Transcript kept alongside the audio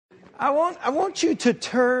I want you to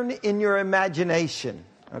turn in your imagination,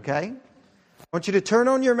 okay? I want you to turn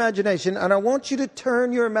on your imagination, and I want you to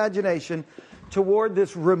turn your imagination toward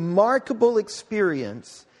this remarkable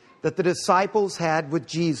experience that the disciples had with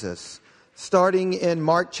Jesus, starting in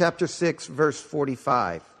Mark chapter 6, verse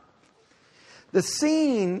 45. The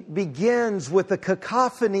scene begins with a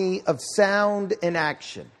cacophony of sound and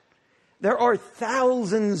action. There are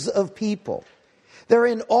thousands of people. They're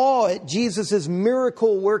in awe at Jesus'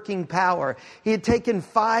 miracle-working power. He had taken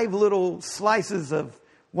 5 little slices of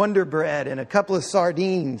Wonder Bread and a couple of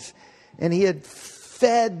sardines, and he had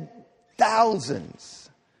fed thousands.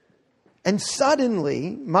 And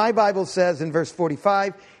suddenly, my Bible says in verse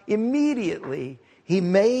 45, immediately he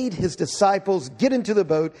made his disciples get into the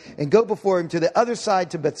boat and go before him to the other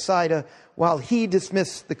side to Bethsaida while he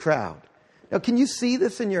dismissed the crowd. Now, can you see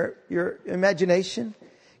this in your imagination?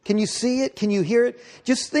 Can you see it? Can you hear it?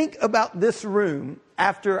 Just think about this room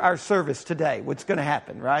after our service today. What's going to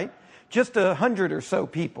happen, right? Just 100 or so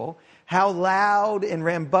people. How loud and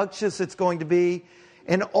rambunctious it's going to be.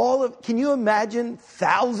 And can you imagine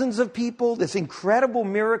thousands of people? This incredible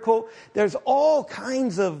miracle. There's all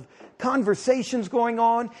kinds of conversations going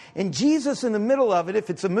on, and Jesus in the middle of it. If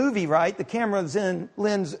it's a movie, right, the camera's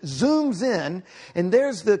lens zooms in, and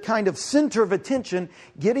there's the kind of center of attention,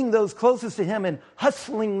 getting those closest to him and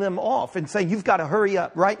hustling them off and saying, you've got to hurry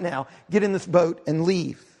up right now, get in this boat and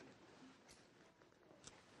leave.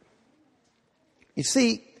 You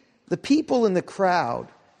see, the people in the crowd,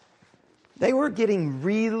 they were getting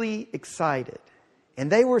really excited,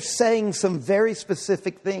 and they were saying some very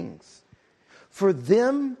specific things. For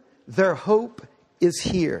them, their hope is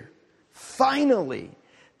here. Finally,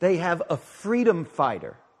 they have a freedom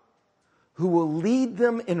fighter who will lead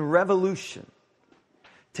them in revolution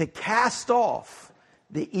to cast off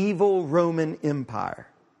the evil Roman Empire.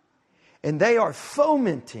 And they are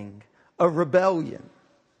fomenting a rebellion.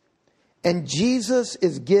 And Jesus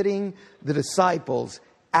is getting the disciples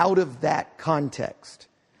out of that context.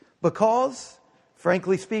 Because,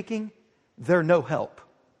 frankly speaking, they're no help.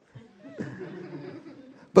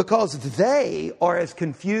 Because they are as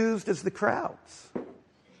confused as the crowds.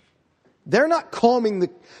 They're not calming the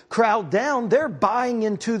crowd down. They're buying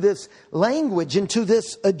into this language, into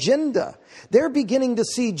this agenda. They're beginning to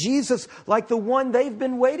see Jesus like the one they've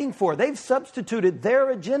been waiting for. They've substituted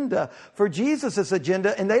their agenda for Jesus'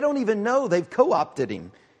 agenda, and they don't even know they've co-opted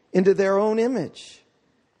him into their own image.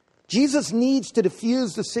 Jesus needs to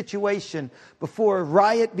diffuse the situation before a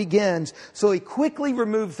riot begins, so he quickly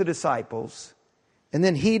removes the disciples. And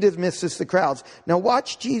then he dismisses the crowds. Now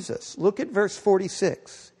watch Jesus. Look at verse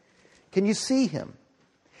 46. Can you see him?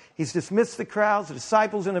 He's dismissed the crowds, the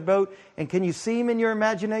disciples in the boat. And can you see him in your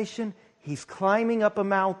imagination? He's climbing up a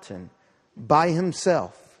mountain by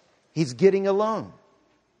himself. He's getting alone.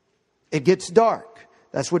 It gets dark.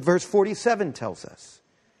 That's what verse 47 tells us.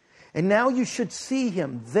 And now you should see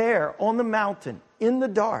him there on the mountain in the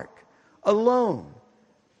dark, alone,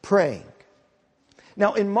 praying.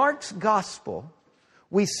 Now in Mark's gospel,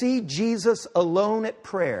 we see Jesus alone at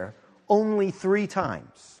prayer only 3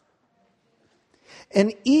 times.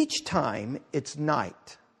 And each time it's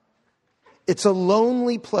night. It's a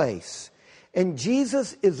lonely place. And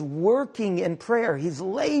Jesus is working in prayer. He's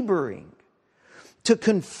laboring to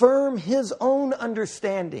confirm his own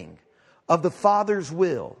understanding of the Father's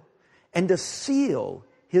will and to seal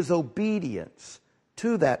his obedience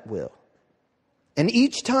to that will. And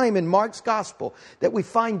each time in Mark's gospel that we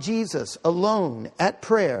find Jesus alone at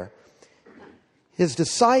prayer, his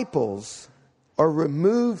disciples are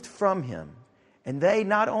removed from him. And they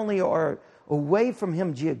not only are away from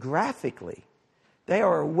him geographically, they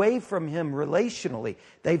are away from him relationally.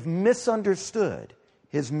 They've misunderstood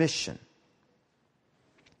his mission.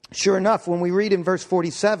 Sure enough, when we read in verse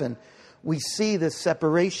 47, we see this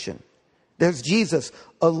separation. There's Jesus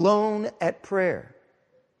alone at prayer.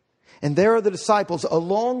 And there are the disciples a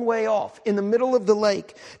long way off in the middle of the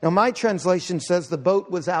lake. Now, my translation says the boat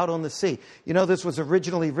was out on the sea. You know, this was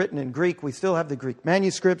originally written in Greek. We still have the Greek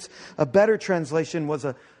manuscripts. A better translation was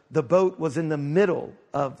the boat was in the middle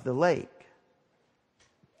of the lake.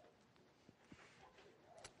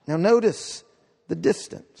 Now, notice the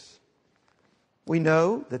distance. We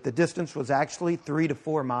know that the distance was actually 3 to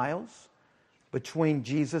 4 miles between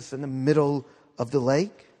Jesus and the middle of the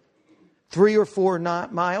lake. 3 or 4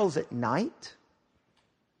 miles at night,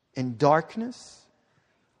 in darkness,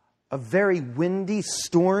 a very windy,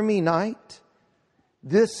 stormy night.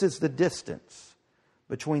 This is the distance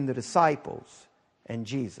between the disciples and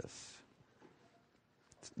Jesus.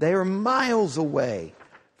 They are miles away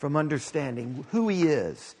from understanding who he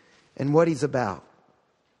is and what he's about.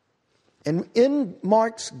 And in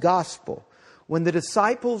Mark's gospel, when the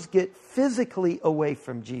disciples get physically away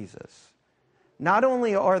from Jesus, not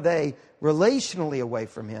only are they relationally away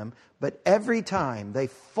from him, but every time they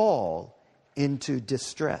fall into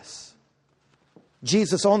distress.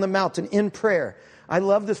 Jesus on the mountain in prayer. I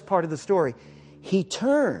love this part of the story. He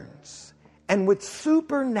turns and with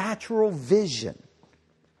supernatural vision,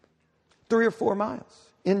 3 or 4 miles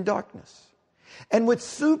in darkness, and with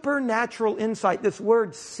supernatural insight, this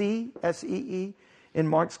word see, S-E-E, in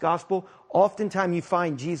Mark's gospel, oftentimes you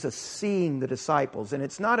find Jesus seeing the disciples. And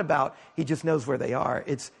it's not about he just knows where they are.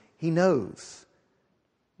 It's he knows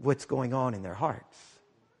what's going on in their hearts.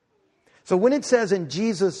 So when it says, and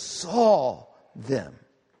Jesus saw them,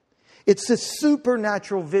 it's this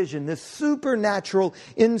supernatural vision, this supernatural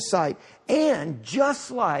insight. And just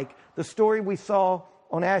like the story we saw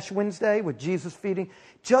on Ash Wednesday with Jesus feeding,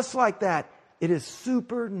 just like that, it is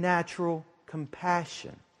supernatural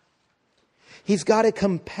compassion. He's got a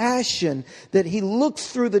compassion that he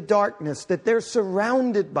looks through the darkness that they're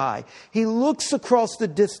surrounded by. He looks across the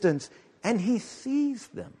distance and he sees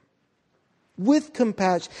them with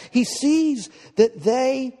compassion. He sees that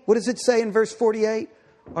they, what does it say in verse 48?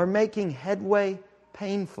 Are making headway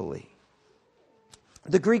painfully.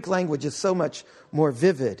 The Greek language is so much more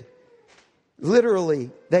vivid.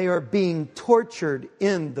 Literally, they are being tortured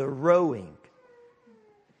in the rowing.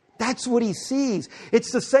 That's what he sees.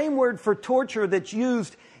 It's the same word for torture that's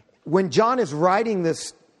used when John is writing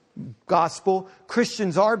this gospel.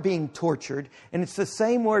 Christians are being tortured. And it's the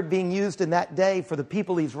same word being used in that day for the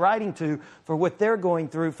people he's writing to for what they're going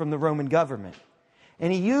through from the Roman government.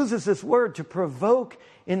 And he uses this word to provoke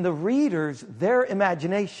in the readers their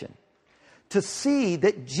imagination, to see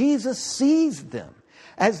that Jesus sees them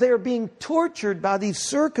as they are being tortured by these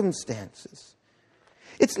circumstances.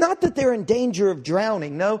 It's not that they're in danger of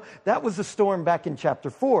drowning. No, that was the storm back in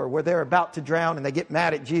chapter 4 where they're about to drown and they get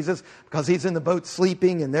mad at Jesus because he's in the boat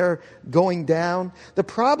sleeping and they're going down. The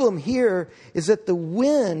problem here is that the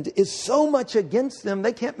wind is so much against them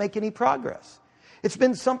they can't make any progress. It's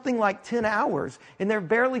been something like 10 hours and they're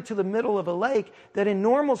barely to the middle of a lake that in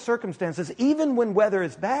normal circumstances, even when weather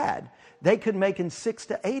is bad, they could make in 6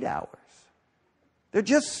 to 8 hours.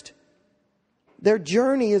 Their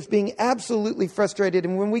journey is being absolutely frustrated.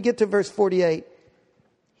 And when we get to verse 48,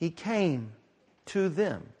 he came to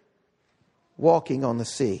them walking on the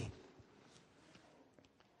sea.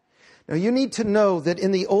 Now you need to know that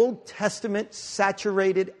in the Old Testament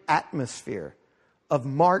saturated atmosphere of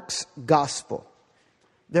Mark's gospel,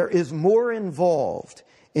 there is more involved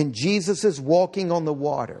in Jesus' walking on the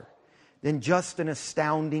water than just an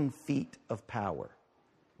astounding feat of power.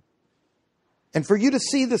 And for you to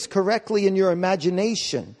see this correctly in your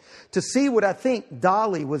imagination, to see what I think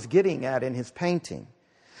Dali was getting at in his painting,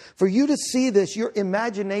 for you to see this, your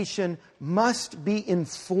imagination must be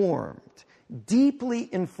informed, deeply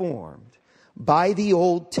informed by the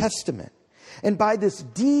Old Testament and by this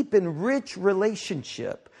deep and rich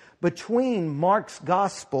relationship between Mark's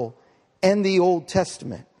gospel and the Old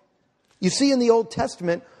Testament. You see, in the Old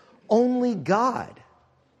Testament, only God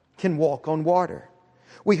can walk on water.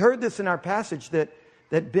 We heard this in our passage that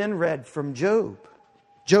Ben read from Job.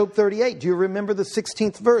 Job 38, do you remember the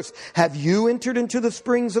 16th verse? Have you entered into the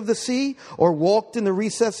springs of the sea or walked in the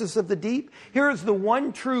recesses of the deep? Here is the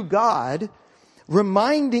one true God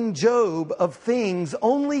reminding Job of things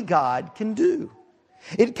only God can do.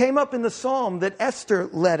 It came up in the psalm that Esther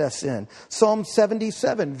led us in. Psalm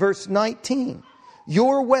 77, verse 19.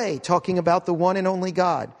 Your way, talking about the one and only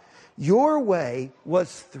God, your way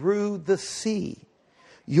was through the sea.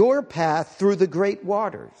 Your path through the great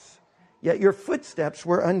waters, yet your footsteps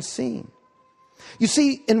were unseen. You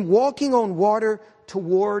see, in walking on water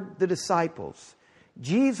toward the disciples,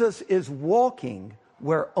 Jesus is walking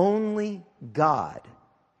where only God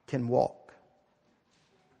can walk.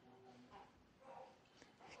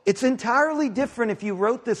 It's entirely different if you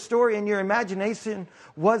wrote this story and your imagination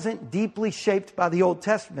wasn't deeply shaped by the Old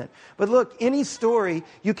Testament. But look, any story,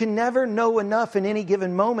 you can never know enough in any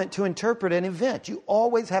given moment to interpret an event. You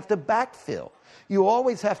always have to backfill. You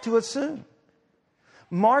always have to assume.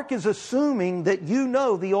 Mark is assuming that you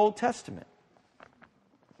know the Old Testament.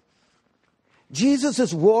 Jesus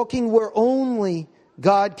is walking where only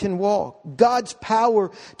God can walk. God's power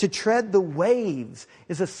to tread the waves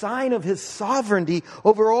is a sign of his sovereignty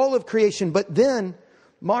over all of creation. But then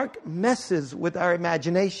Mark messes with our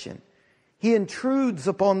imagination. He intrudes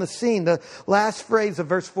upon the scene. The last phrase of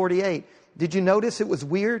verse 48. Did you notice it was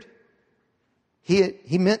weird?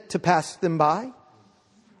 He meant to pass them by.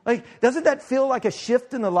 Like, doesn't that feel like a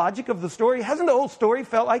shift in the logic of the story? Hasn't the whole story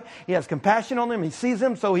felt like he has compassion on them, he sees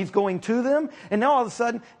them, so he's going to them? And now all of a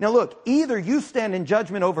sudden, now look, either you stand in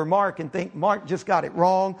judgment over Mark and think Mark just got it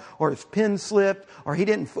wrong, or his pen slipped, or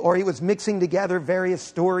he was mixing together various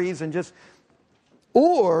stories and just,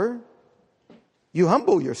 or you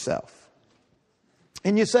humble yourself.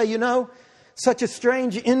 And you say, such a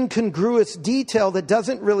strange, incongruous detail that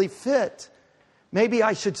doesn't really fit. Maybe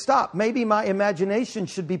I should stop. Maybe my imagination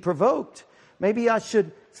should be provoked. Maybe I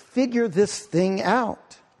should figure this thing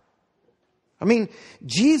out. I mean,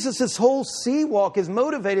 Jesus' whole sea walk is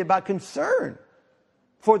motivated by concern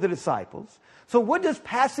for the disciples. So what does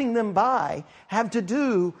passing them by have to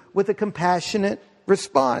do with a compassionate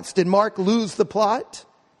response? Did Mark lose the plot?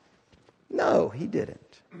 No, he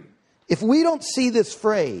didn't. If we don't see this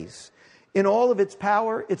phrase in all of its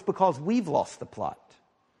power, it's because we've lost the plot.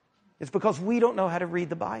 It's because we don't know how to read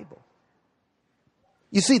the Bible.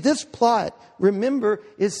 You see, this plot, remember,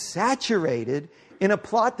 is saturated in a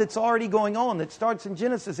plot that's already going on, that starts in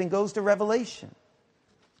Genesis and goes to Revelation.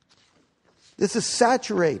 This is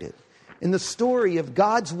saturated in the story of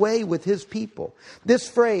God's way with his people. This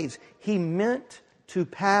phrase, he meant to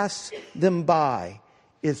pass them by,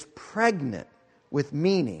 is pregnant with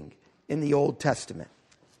meaning in the Old Testament.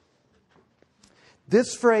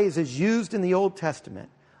 This phrase is used in the Old Testament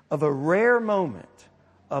of a rare moment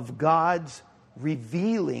of God's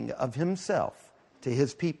revealing of himself to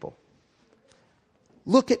his people.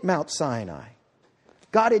 Look at Mount Sinai.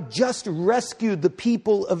 God had just rescued the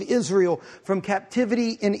people of Israel from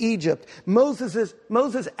captivity in Egypt.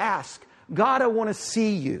 Moses asked, God, I want to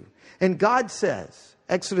see you. And God says,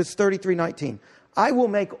 Exodus 33:19, I will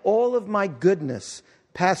make all of my goodness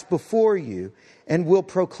pass before you and will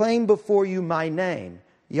proclaim before you my name,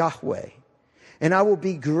 Yahweh. And I will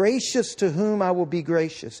be gracious to whom I will be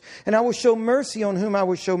gracious. And I will show mercy on whom I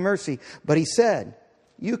will show mercy. But he said,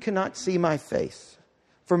 you cannot see my face,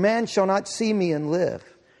 for man shall not see me and live.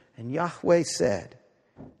 And Yahweh said,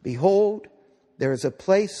 behold, there is a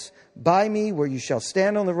place by me where you shall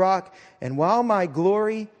stand on the rock. And while my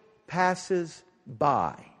glory passes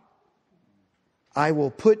by, I will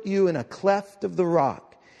put you in a cleft of the rock.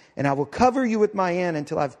 And I will cover you with my hand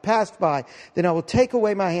until I've passed by. Then I will take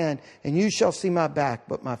away my hand, and you shall see my back,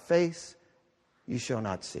 but my face you shall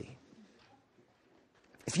not see.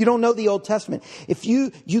 If you don't know the Old Testament, if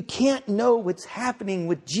you can't know what's happening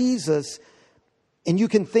with Jesus, and you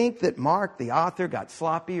can think that Mark, the author, got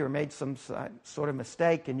sloppy or made some sort of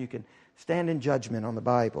mistake, and you can stand in judgment on the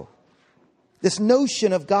Bible. This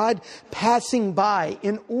notion of God passing by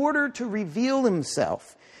in order to reveal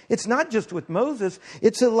himself. It's not just with Moses,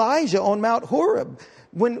 it's Elijah on Mount Horeb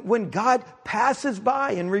when God passes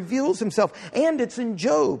by and reveals himself. And it's in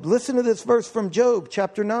Job. Listen to this verse from Job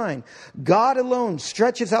chapter 9. God alone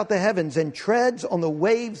stretches out the heavens and treads on the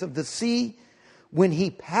waves of the sea when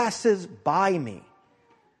he passes by me.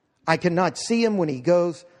 I cannot see him when he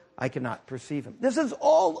goes. I cannot perceive him. This is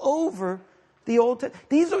all over the Old Testament.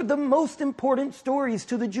 These are the most important stories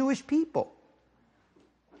to the Jewish people.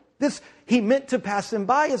 This, he meant to pass them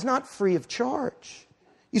by, is not free of charge.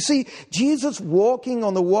 You see, Jesus walking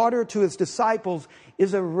on the water to his disciples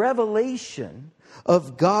is a revelation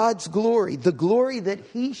of God's glory, the glory that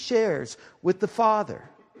he shares with the Father,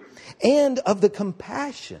 and of the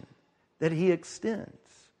compassion that he extends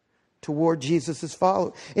toward Jesus'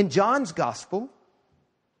 followers. In John's gospel,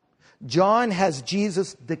 John has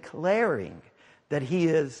Jesus declaring that he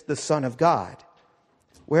is the Son of God.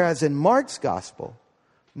 Whereas in Mark's gospel,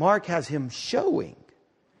 Mark has him showing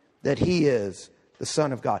that he is the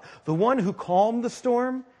Son of God. The one who calmed the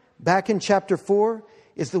storm back in chapter 4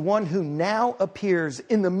 is the one who now appears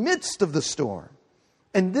in the midst of the storm.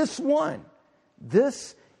 And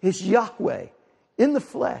this is Yahweh in the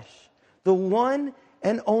flesh, the one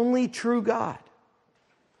and only true God.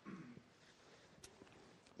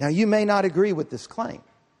 Now, you may not agree with this claim.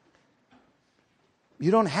 You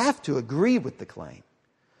don't have to agree with the claim.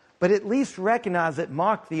 But at least recognize that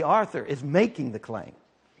Mark, the author, is making the claim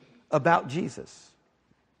about Jesus.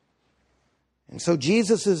 And so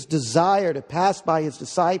Jesus' desire to pass by his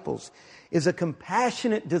disciples is a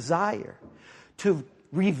compassionate desire to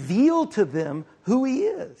reveal to them who he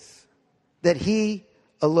is, that he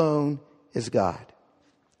alone is God.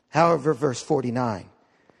 However, verse 49,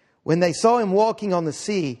 when they saw him walking on the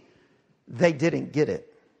sea, they didn't get it.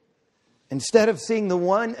 Instead of seeing the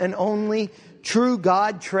one and only true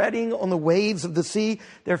God treading on the waves of the sea,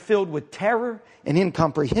 they're filled with terror and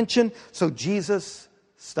incomprehension. So Jesus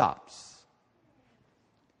stops.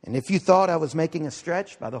 And if you thought I was making a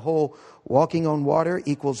stretch by the whole walking on water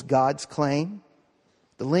equals God's claim,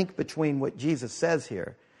 the link between what Jesus says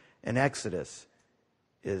here in Exodus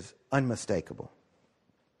is unmistakable.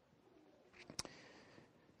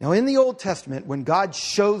 Now, in the Old Testament, when God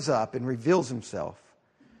shows up and reveals himself,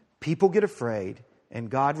 people get afraid, and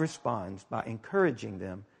God responds by encouraging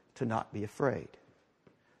them to not be afraid.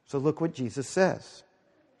 So look what Jesus says.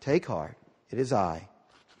 Take heart, it is I.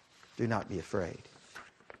 Do not be afraid.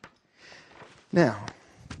 Now,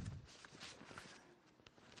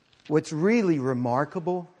 what's really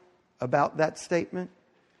remarkable about that statement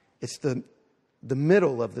is the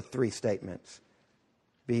middle of the three statements.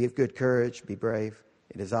 Be of good courage, be brave.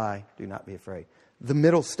 It is I, do not be afraid. The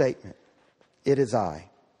middle statement, it is I.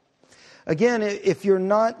 Again, if you're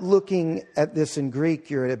not looking at this in Greek,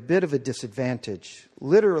 you're at a bit of a disadvantage.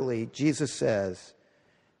 Literally, Jesus says,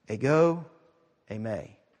 ego, eimi,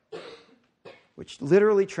 which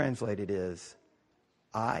literally translated is,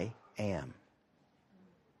 I am.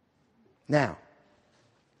 Now,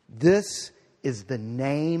 this is the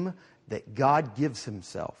name that God gives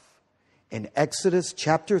himself. In Exodus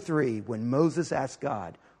chapter 3, when Moses asked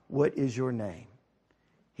God, what is your name?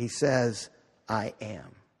 He says, I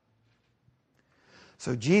am.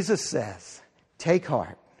 So Jesus says, take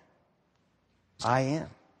heart. I am.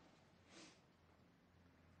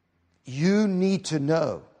 You need to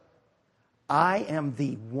know, I am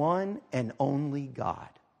the one and only God.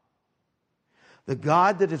 The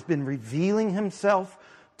God that has been revealing himself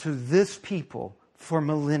to this people for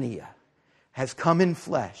millennia has come in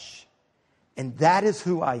flesh. And that is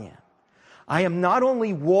who I am. I am not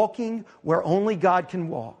only walking where only God can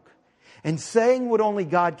walk and saying what only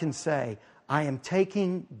God can say, I am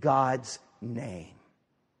taking God's name.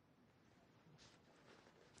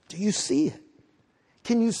 Do you see it?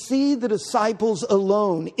 Can you see the disciples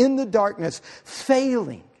alone in the darkness,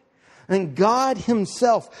 failing? And God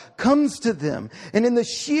himself comes to them. And in the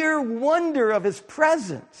sheer wonder of his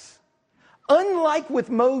presence, unlike with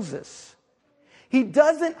Moses, he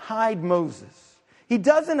doesn't hide Moses. He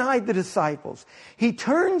doesn't hide the disciples. He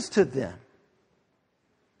turns to them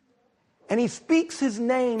and he speaks his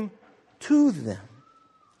name to them.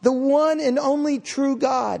 The one and only true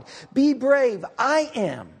God. Be brave. I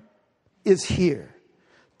am is here.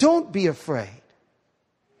 Don't be afraid.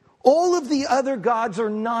 All of the other gods are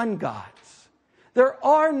non-gods. There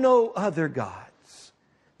are no other gods.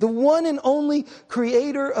 The one and only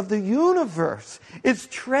creator of the universe is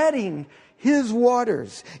treading his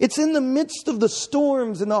waters. It's in the midst of the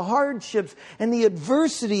storms and the hardships and the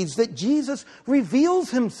adversities that Jesus reveals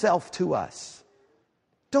himself to us.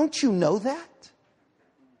 Don't you know that?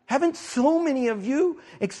 Haven't so many of you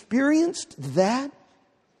experienced that?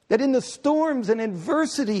 That in the storms and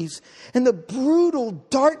adversities and the brutal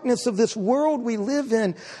darkness of this world we live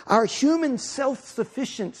in, our human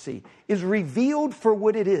self-sufficiency is revealed for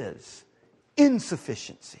what it is.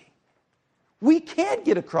 Insufficiency. We can't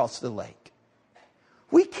get across the lake.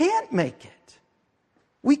 We can't make it.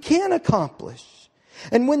 We can't accomplish.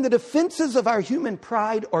 And when the defenses of our human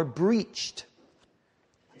pride are breached,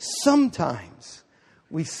 sometimes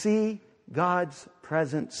we see God's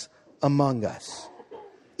presence among us.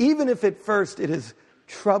 Even if at first it is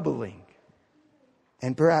troubling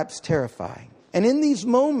and perhaps terrifying. And in these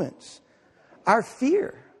moments, our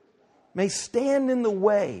fear may stand in the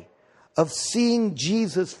way of seeing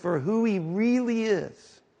Jesus for who he really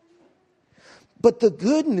is. But the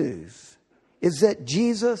good news is that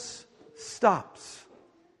Jesus stops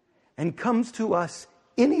and comes to us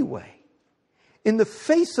anyway. In the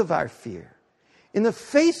face of our fear, in the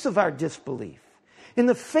face of our disbelief, in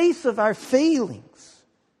the face of our failings.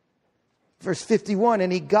 Verse 51,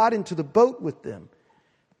 and he got into the boat with them,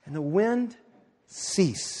 and the wind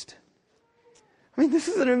ceased. I mean, this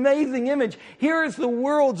is an amazing image. Here is the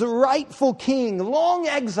world's rightful king, long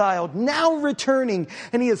exiled, now returning,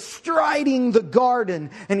 and he is striding the garden,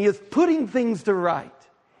 and he is putting things to right.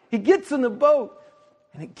 He gets in the boat,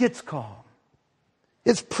 and it gets calm.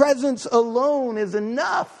 His presence alone is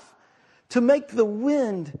enough to make the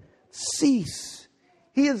wind cease.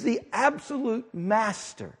 He is the absolute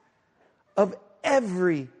master of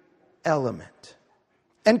every element.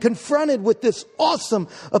 And confronted with this awesome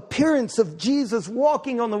appearance of Jesus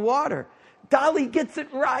walking on the water, Dolly gets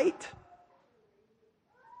it right.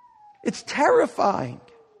 It's terrifying.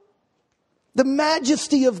 The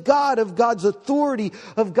majesty of God, of God's authority,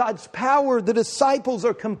 of God's power, the disciples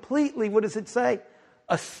are completely, what does it say?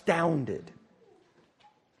 Astounded.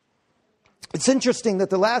 It's interesting that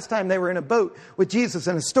the last time they were in a boat with Jesus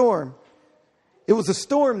in a storm, it was a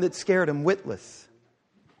storm that scared them witless.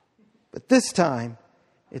 But this time,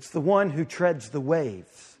 it's the one who treads the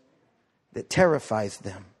waves that terrifies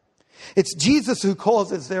them. It's Jesus who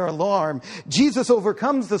causes their alarm. Jesus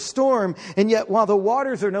overcomes the storm, and yet while the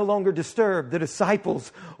waters are no longer disturbed, the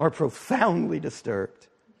disciples are profoundly disturbed.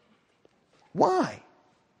 Why?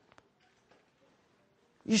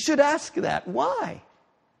 You should ask that. Why?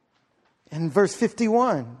 In verse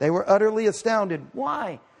 51, they were utterly astounded.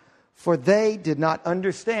 Why? For they did not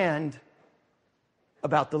understand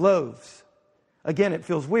about the loaves. Again, it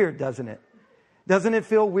feels weird, doesn't it? Doesn't it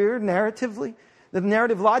feel weird narratively? The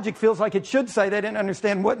narrative logic feels like it should say they didn't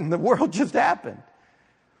understand what in the world just happened.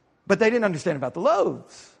 But they didn't understand about the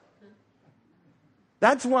loaves.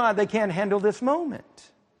 That's why they can't handle this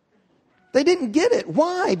moment. They didn't get it.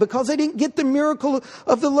 Why? Because they didn't get the miracle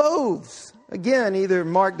of the loaves. Again, either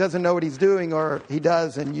Mark doesn't know what he's doing or he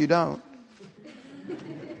does and you don't.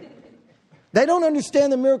 They don't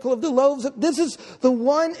understand the miracle of the loaves. This is the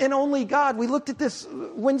one and only God. We looked at this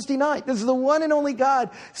Wednesday night. This is the one and only God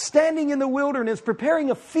standing in the wilderness,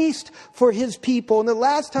 preparing a feast for his people. And the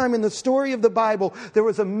last time in the story of the Bible, there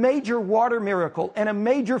was a major water miracle and a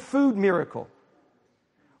major food miracle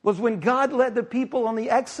was when God led the people on the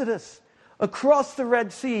Exodus across the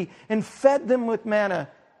Red Sea and fed them with manna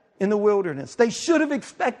in the wilderness. They should have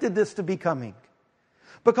expected this to be coming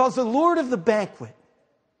because the Lord of the banquet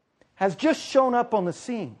has just shown up on the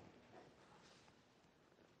scene.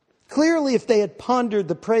 Clearly, if they had pondered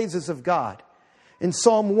the praises of God in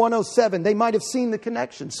Psalm 107, they might have seen the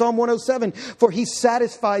connection. Psalm 107, for he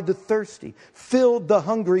satisfied the thirsty, filled the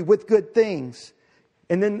hungry with good things.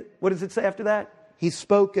 And then, what does it say after that? He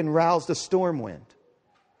spoke and roused a storm wind.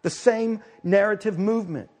 The same narrative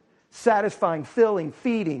movement. Satisfying, filling,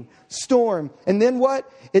 feeding, storm. And then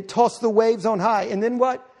what? It tossed the waves on high. And then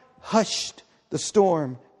what? Hushed the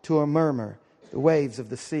storm to a murmur. The waves of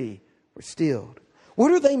the sea were stilled.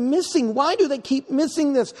 What are they missing? Why do they keep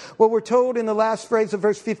missing this? Well, we're told in the last phrase of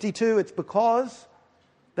verse 52, it's because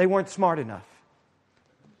they weren't smart enough.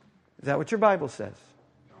 Is that what your Bible says?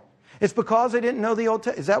 It's because they didn't know the Old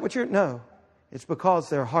Testament. Is that what you're... No. It's because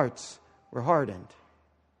their hearts were hardened.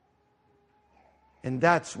 And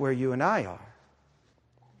that's where you and I are.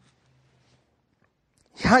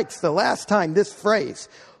 Yikes, the last time this phrase,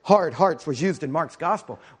 hard hearts, was used in Mark's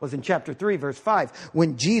gospel was in chapter 3, verse 5,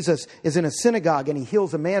 when Jesus is in a synagogue and he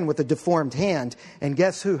heals a man with a deformed hand. And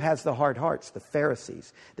guess who has the hard hearts? The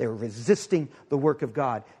Pharisees. They were resisting the work of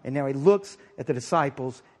God. And now he looks at the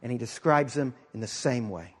disciples and he describes them in the same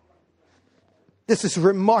way. This is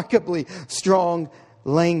remarkably strong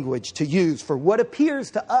language to use for what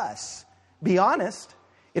appears to us, be honest,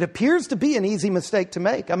 it appears to be an easy mistake to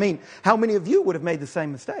make. I mean, how many of you would have made the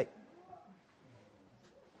same mistake?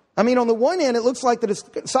 I mean, on the one hand, it looks like the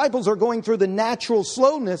disciples are going through the natural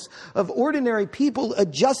slowness of ordinary people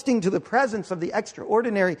adjusting to the presence of the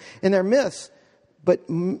extraordinary in their midst. But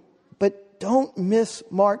don't miss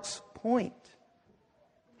Mark's point.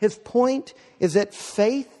 His point is that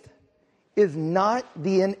faith is not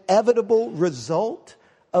the inevitable result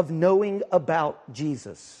of knowing about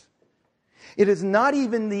Jesus. It is not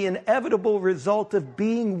even the inevitable result of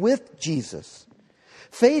being with Jesus.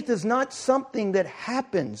 Faith is not something that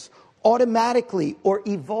happens automatically or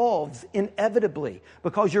evolves inevitably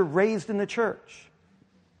because you're raised in the church.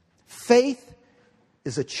 Faith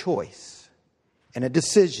is a choice and a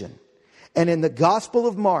decision. And in the Gospel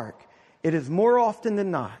of Mark, it is more often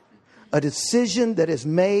than not a decision that is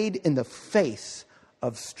made in the face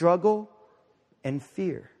of struggle and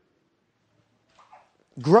fear.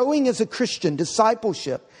 Growing as a Christian,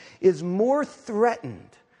 discipleship is more threatened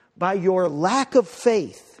by your lack of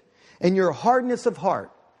faith and your hardness of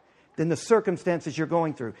heart than the circumstances you're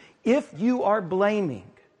going through. If you are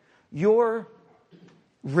blaming your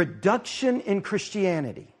reduction in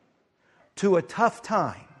Christianity to a tough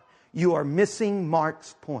time, you are missing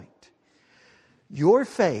Mark's point. Your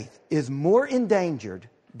faith is more endangered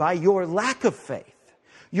by your lack of faith.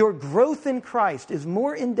 Your growth in Christ is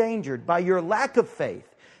more endangered by your lack of faith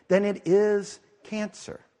than it is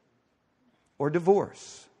cancer or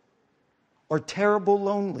divorce or terrible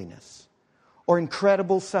loneliness or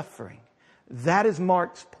incredible suffering. That is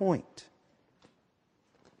Mark's point.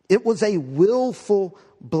 It was a willful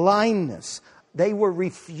blindness. They were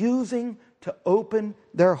refusing to open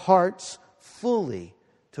their hearts fully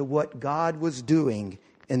to what God was doing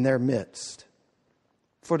in their midst.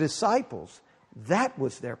 For disciples, that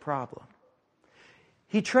was their problem.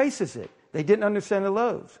 He traces it. They didn't understand the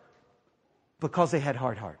loaves because they had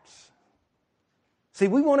hard hearts. See,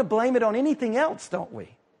 we want to blame it on anything else, don't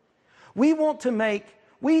we? We want to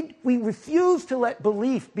we refuse to let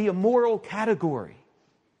belief be a moral category.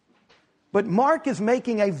 But Mark is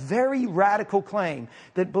making a very radical claim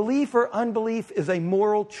that belief or unbelief is a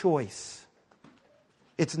moral choice.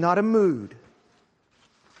 It's not a mood.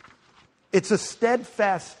 It's a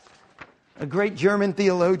steadfast. A great German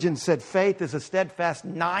theologian said faith is a steadfast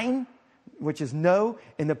nein, which is no,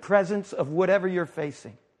 in the presence of whatever you're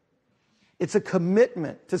facing. It's a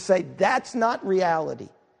commitment to say that's not reality.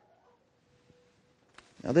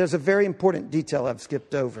 Now, there's a very important detail I've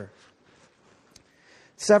skipped over.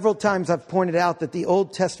 Several times I've pointed out that the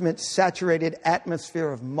Old Testament saturated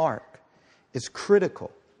atmosphere of Mark is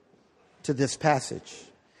critical to this passage.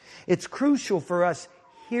 It's crucial for us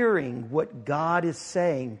hearing what God is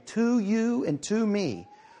saying to you and to me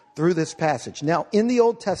through this passage. Now, in the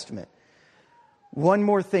Old Testament, one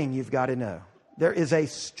more thing you've got to know. There is a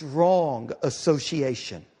strong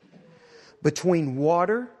association between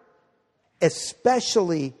water,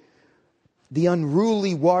 especially the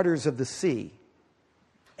unruly waters of the sea,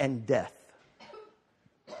 and death.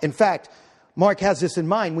 In fact, Mark has this in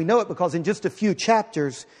mind. We know it because in just a few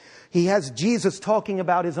chapters, he has Jesus talking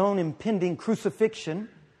about his own impending crucifixion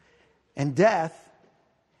and death,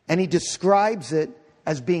 and he describes it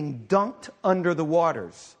as being dunked under the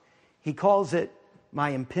waters. He calls it my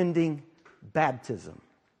impending baptism.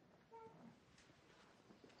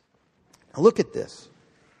 Now look at this.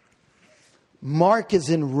 Mark is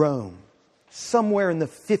in Rome, somewhere in the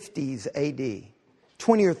 50s AD.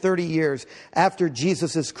 20 or 30 years after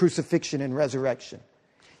Jesus' crucifixion and resurrection.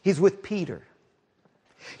 He's with Peter.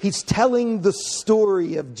 He's telling the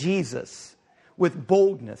story of Jesus with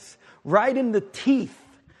boldness, right in the teeth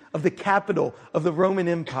of the capital of the Roman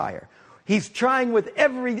Empire. He's trying with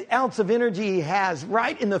every ounce of energy he has,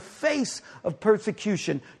 right in the face of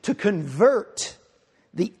persecution, to convert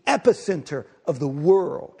the epicenter of the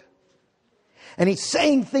world. And he's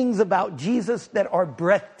saying things about Jesus that are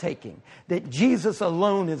breathtaking, that Jesus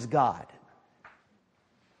alone is God.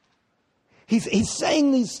 He's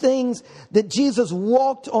saying these things that Jesus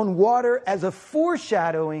walked on water as a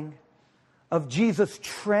foreshadowing of Jesus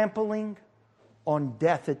trampling on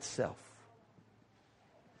death itself.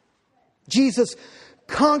 Jesus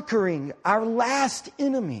conquering our last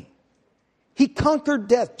enemy. He conquered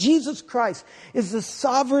death. Jesus Christ is the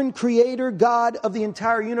sovereign creator God of the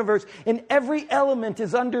entire universe, and every element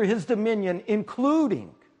is under his dominion,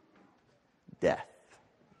 including death.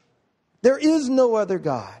 There is no other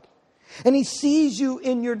God. And he sees you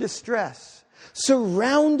in your distress,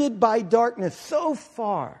 surrounded by darkness, so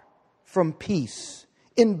far from peace,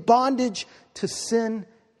 in bondage to sin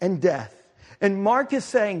and death. And Mark is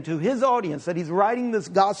saying to his audience that he's writing this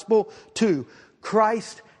gospel to,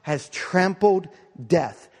 Christ has trampled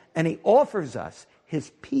death, and he offers us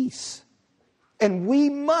his peace. And we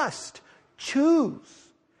must choose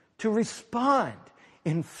to respond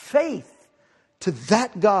in faith to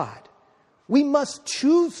that God. We must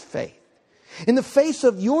choose faith. In the face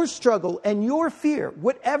of your struggle and your fear,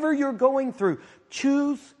 whatever you're going through,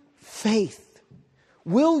 choose faith.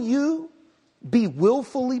 Will you be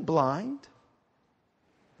willfully blind?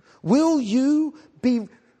 Will you be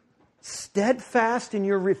steadfast in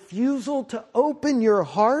your refusal to open your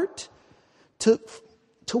heart to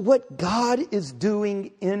what God is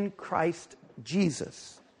doing in Christ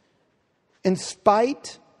Jesus? In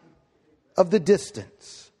spite of the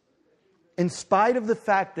distance, in spite of the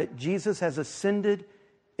fact that Jesus has ascended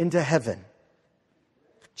into heaven,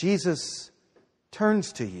 Jesus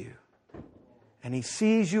turns to you and he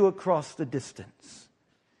sees you across the distance.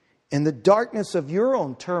 In the darkness of your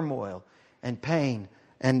own turmoil and pain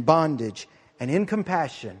and bondage, and in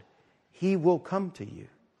compassion, he will come to you.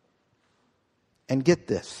 And get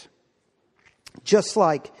this. Just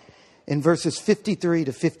like in verses 53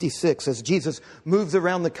 to 56, as Jesus moves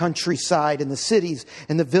around the countryside and the cities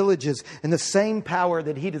and the villages, and the same power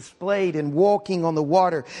that he displayed in walking on the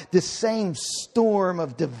water, this same storm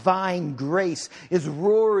of divine grace is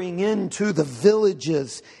roaring into the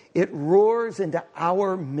villages. It roars into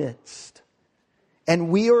our midst. And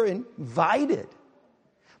we are invited.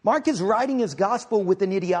 Mark is writing his gospel with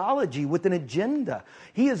an ideology, with an agenda.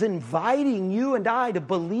 He is inviting you and I to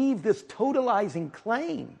believe this totalizing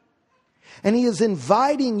claim. And he is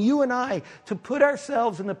inviting you and I to put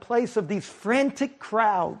ourselves in the place of these frantic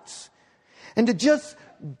crowds and to just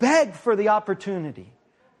beg for the opportunity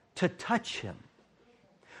to touch him.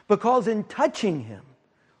 Because in touching him,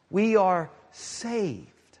 we are saved.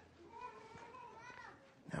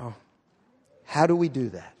 Now, how do we do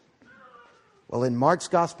that? Well, in Mark's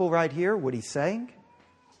gospel right here, what he's saying,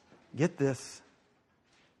 get this,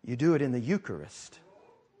 you do it in the Eucharist.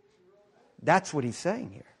 That's what he's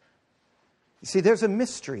saying here. You see, there's a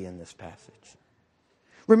mystery in this passage.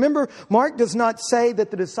 Remember, Mark does not say that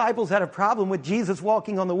the disciples had a problem with Jesus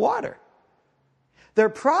walking on the water. Their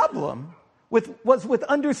problem was with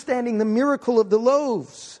understanding the miracle of the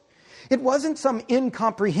loaves. It wasn't some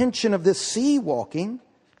incomprehension of this sea walking.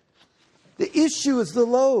 The issue is the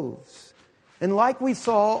loaves. And like we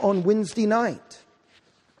saw on Wednesday night,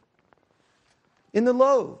 in the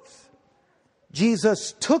loaves,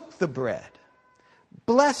 Jesus took the bread,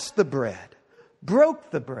 blessed the bread,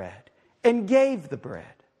 broke the bread, and gave the bread.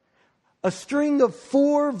 A string of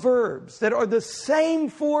 4 verbs that are the same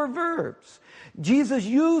 4 verbs Jesus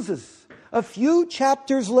uses a few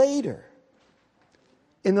chapters later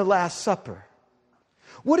in the Last Supper.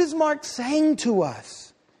 What is Mark saying to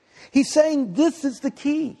us? He's saying this is the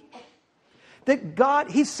key.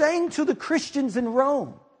 He's saying to the Christians in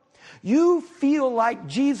Rome, you feel like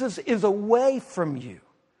Jesus is away from you,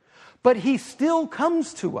 but He still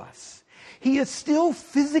comes to us. He is still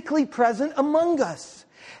physically present among us.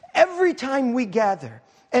 Every time we gather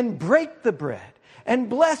and break the bread and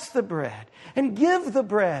bless the bread and give the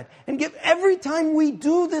bread and give, every time we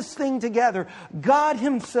do this thing together, God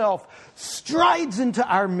Himself strides into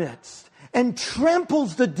our midst and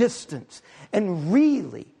tramples the distance and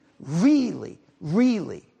really, really,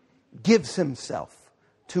 really gives Himself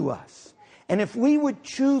to us. And if we would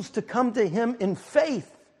choose to come to Him in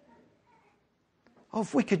faith, oh,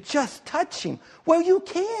 if we could just touch Him, well, you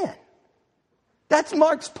can. That's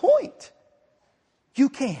Mark's point. You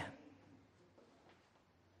can.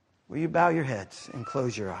 Will you bow your heads and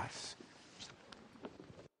close your eyes?